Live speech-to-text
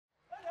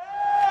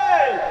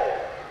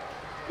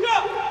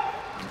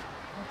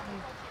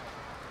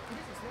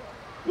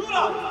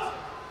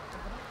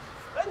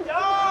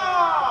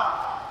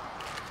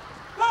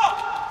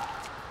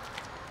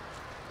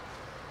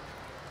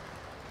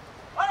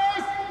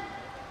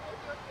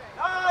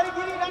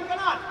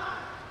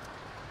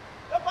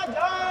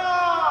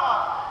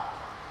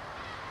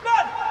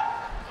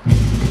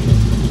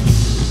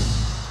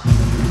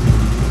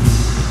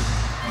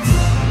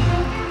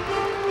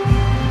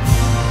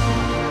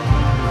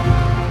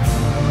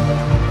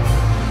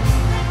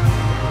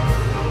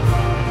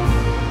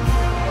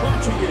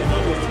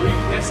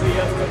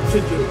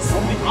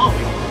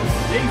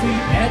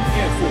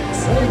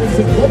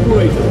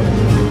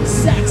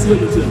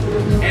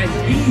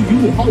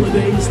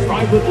Holidays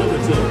Private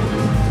Limited.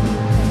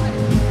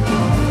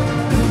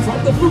 From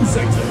the blue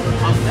sector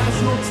of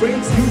National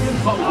Trades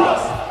Union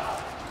Congress.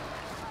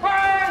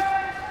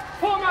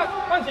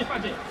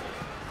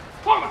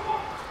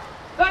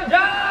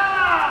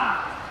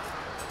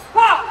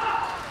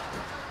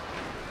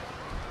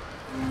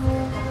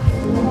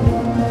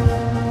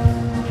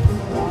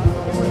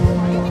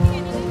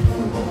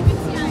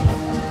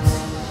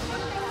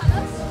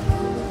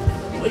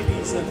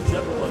 Ladies and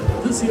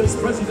gentlemen, this year's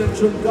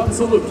presidential gun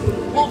salute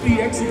will be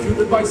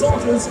executed by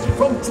soldiers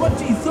from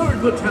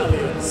 23rd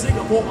Battalion,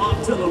 Singapore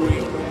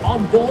Artillery,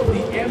 on board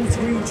the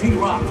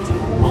M3G raft.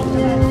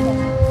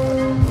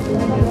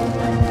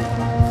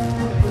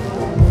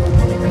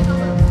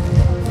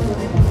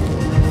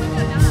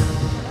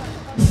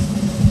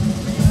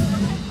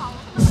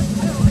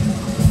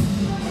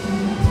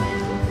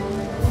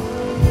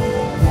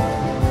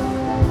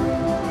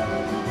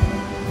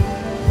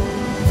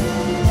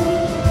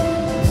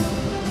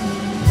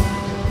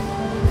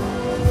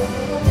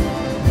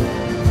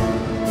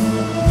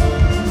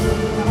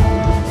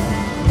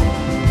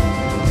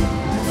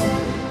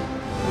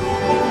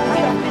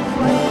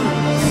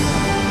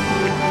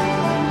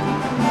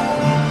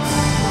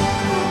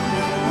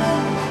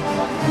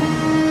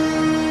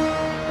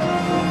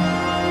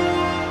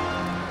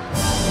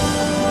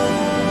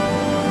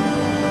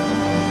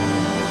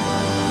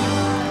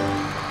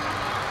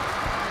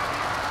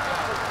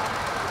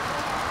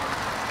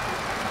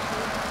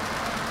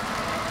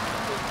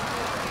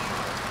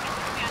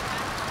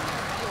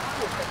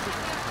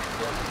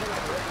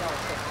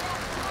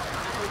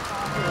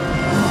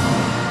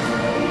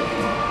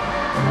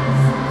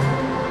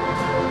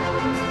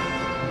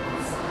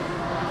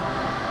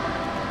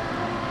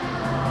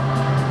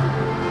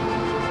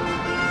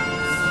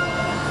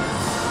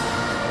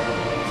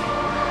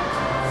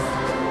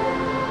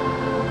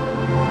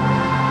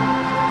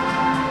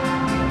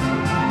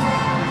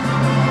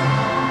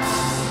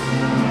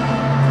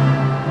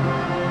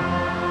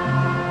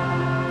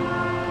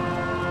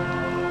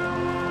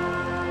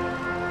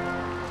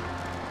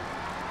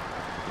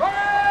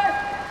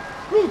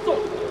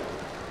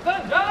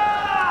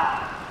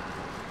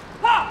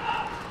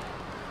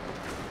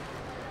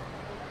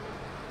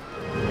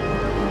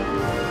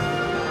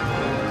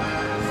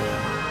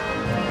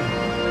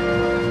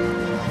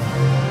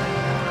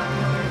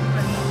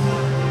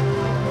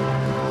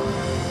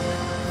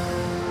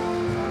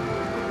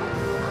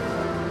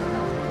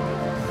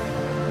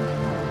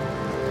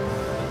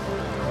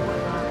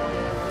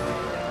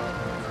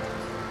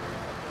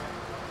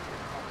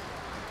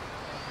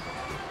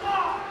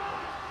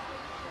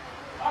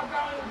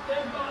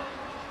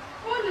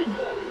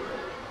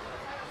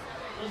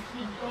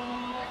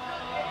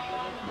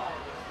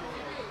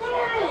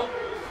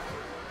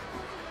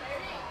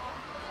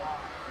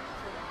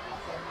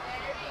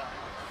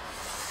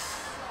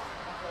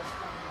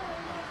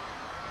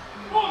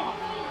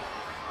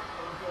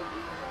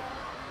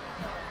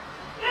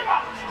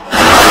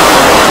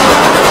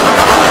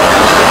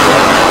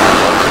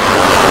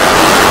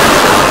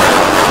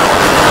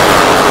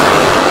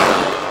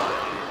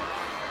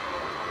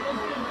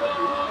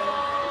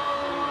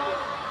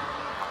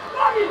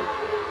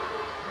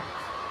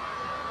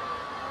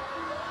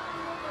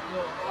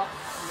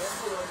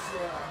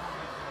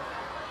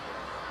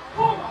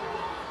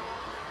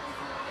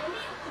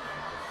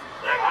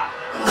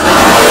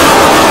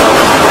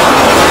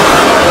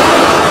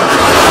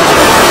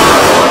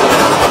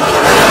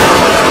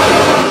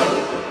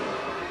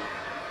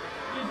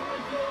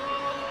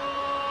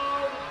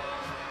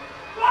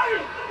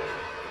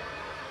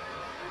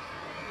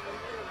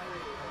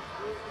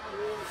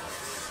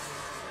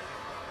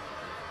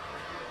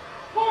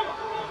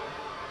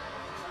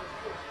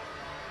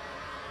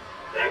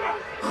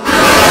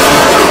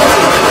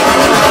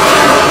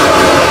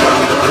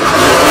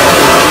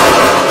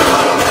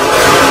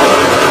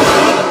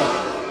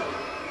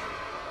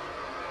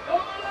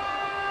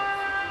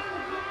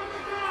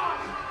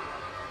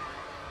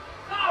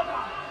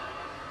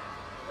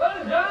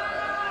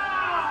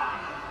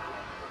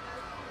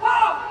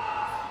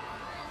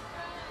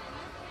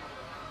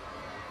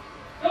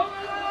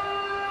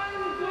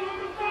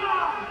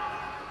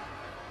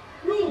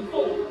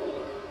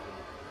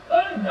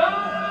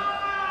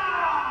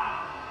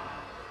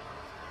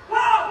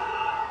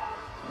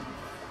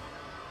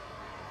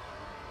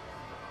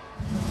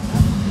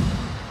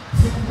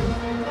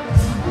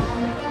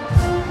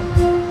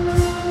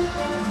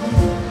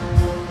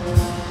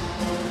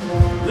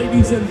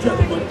 Ladies and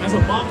gentlemen, as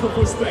a mark of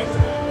respect,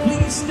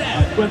 please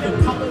stand when the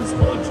colors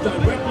march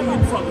directly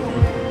in front of you.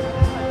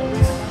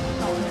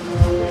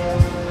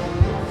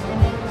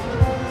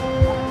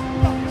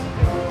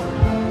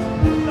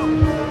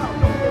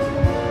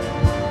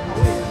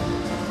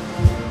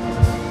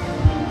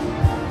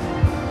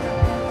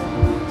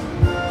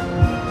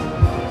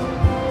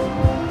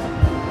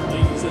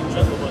 Ladies and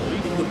gentlemen,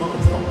 leading the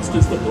march past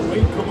is the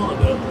parade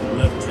commander,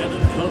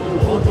 Lieutenant Colonel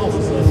Warrant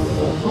Officer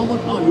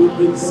Muhammad Ayub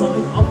bin Said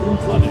Abdul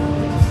Qadir.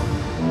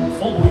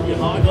 Following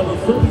behind are the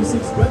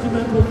 36th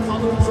Regimental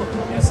Colors of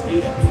the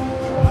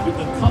SAF. with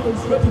the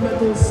Colors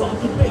Regimental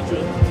Sergeant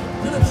Major,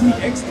 Military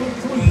Expert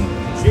 3,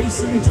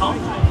 Jason Tom.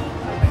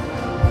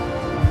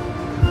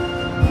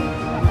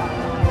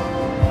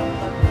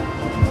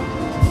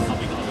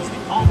 Coming on is the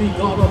Army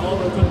Guard of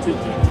Honor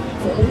contingent,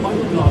 formed by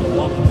the Guard of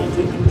Honor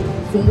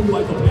contingent, formed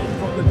by the men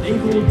from the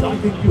Naval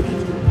Diving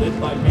Unit,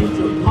 led by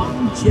Major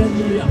Pang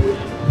Qian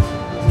Liang.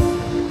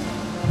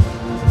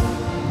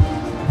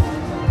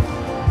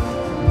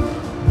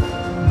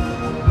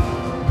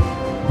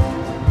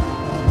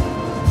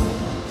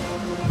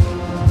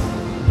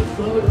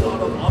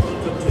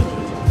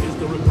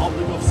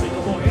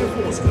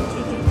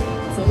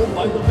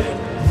 By the men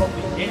from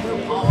the Air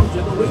Power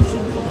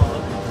Generation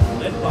Command,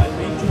 led by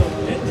Major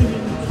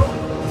Benjamin Crow.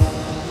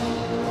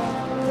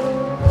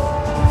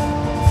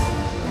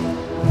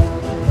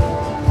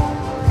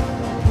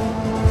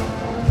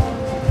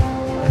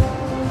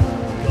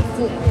 The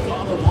 4th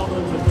Guard of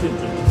Honor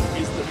contingent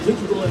is the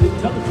Digital and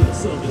Intelligence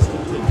Service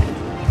contingent,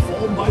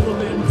 formed by the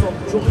men from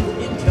Joint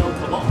Intel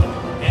Command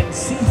and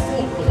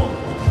C4 Command,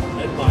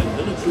 led by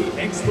Military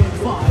Expert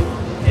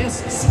 5,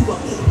 S.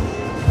 Subash.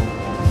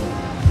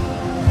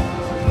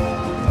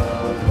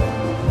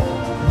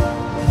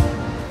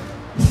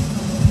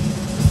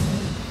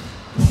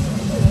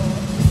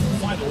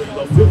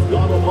 The 5th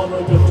Guard of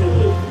Honor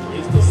contingent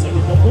is the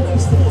Singapore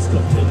Police Force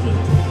contingent,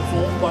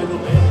 formed by the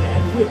men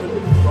and women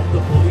from the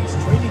Police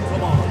Training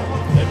Command,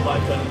 led by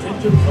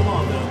Contingent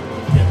Commander,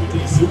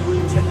 Deputy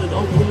Superintendent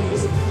of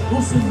Police,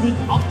 Hussein bin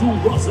Abdul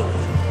Razak.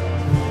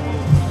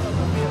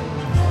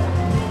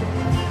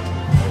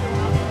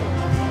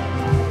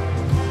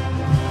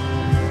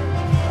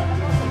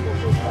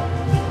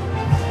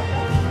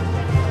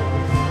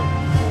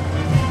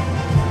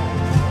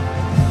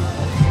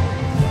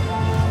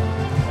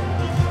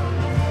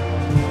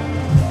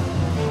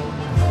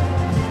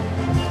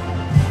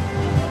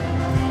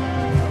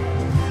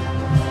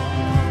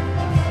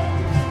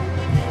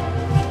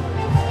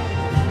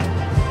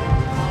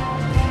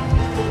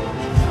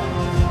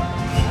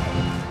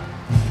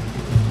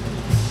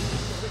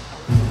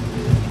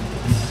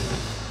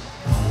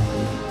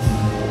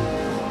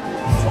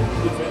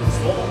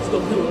 The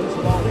pillars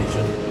of our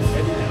nation,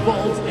 and it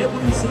involves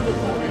every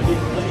Singaporean in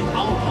playing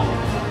our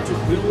part to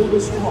build a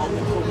strong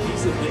and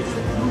cohesive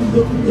nation.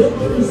 The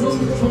pillars of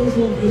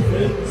total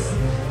defense.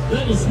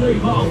 Let us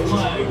wave our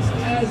flags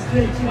as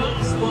they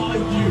pass by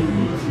you.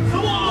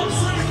 Come on,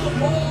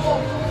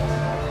 Singapore!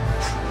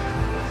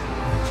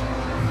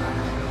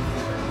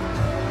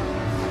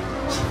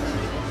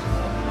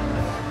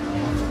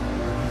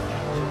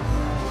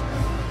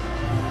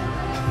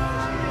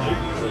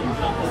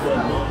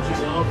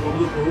 From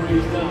the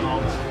parade now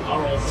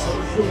are our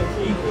social and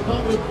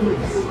economic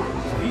groups,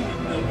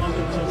 leading them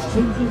under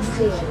contingents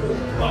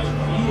formed by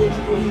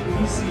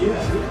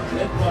BAPCF,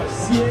 led by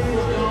Xie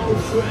Yao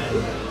Chuan,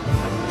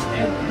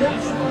 and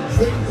National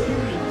Trade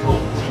Union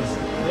Congress,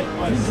 led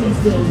by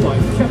formed by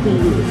Keppel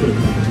Limited,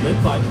 led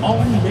by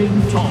Ong Meng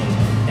Tong,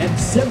 and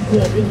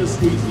Sembcorp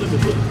Industries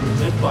Limited,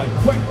 led by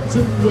Kwek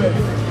Tin Wei.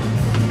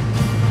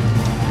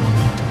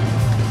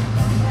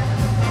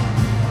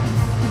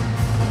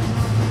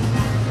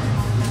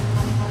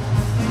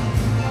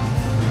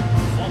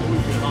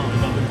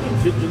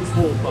 Contingents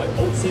formed by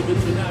OSIM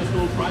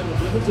International Private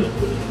Limited,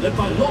 led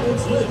by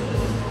Lawrence Lim,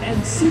 and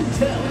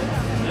Sintel,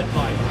 led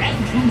by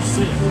Andrew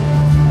Sim.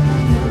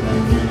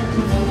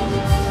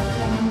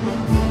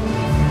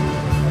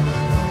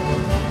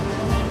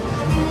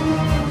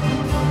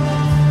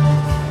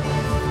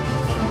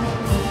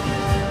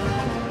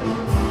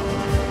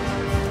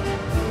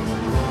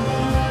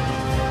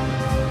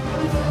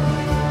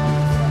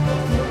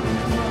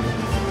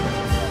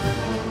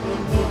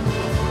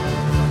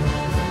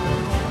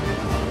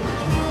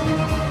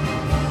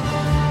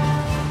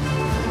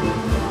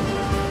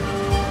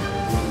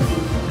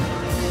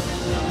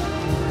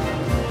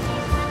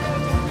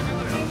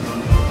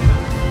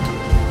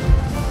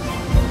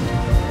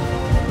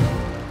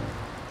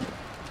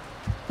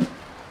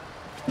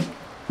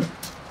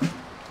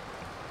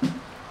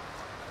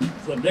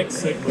 The next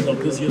segment of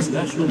this year's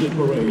National Day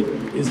Parade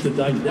is the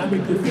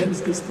dynamic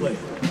defense display.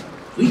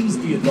 Please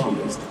be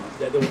advised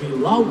that there will be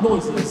loud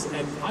noises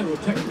and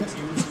pyrotechnics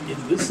used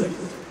in this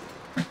segment.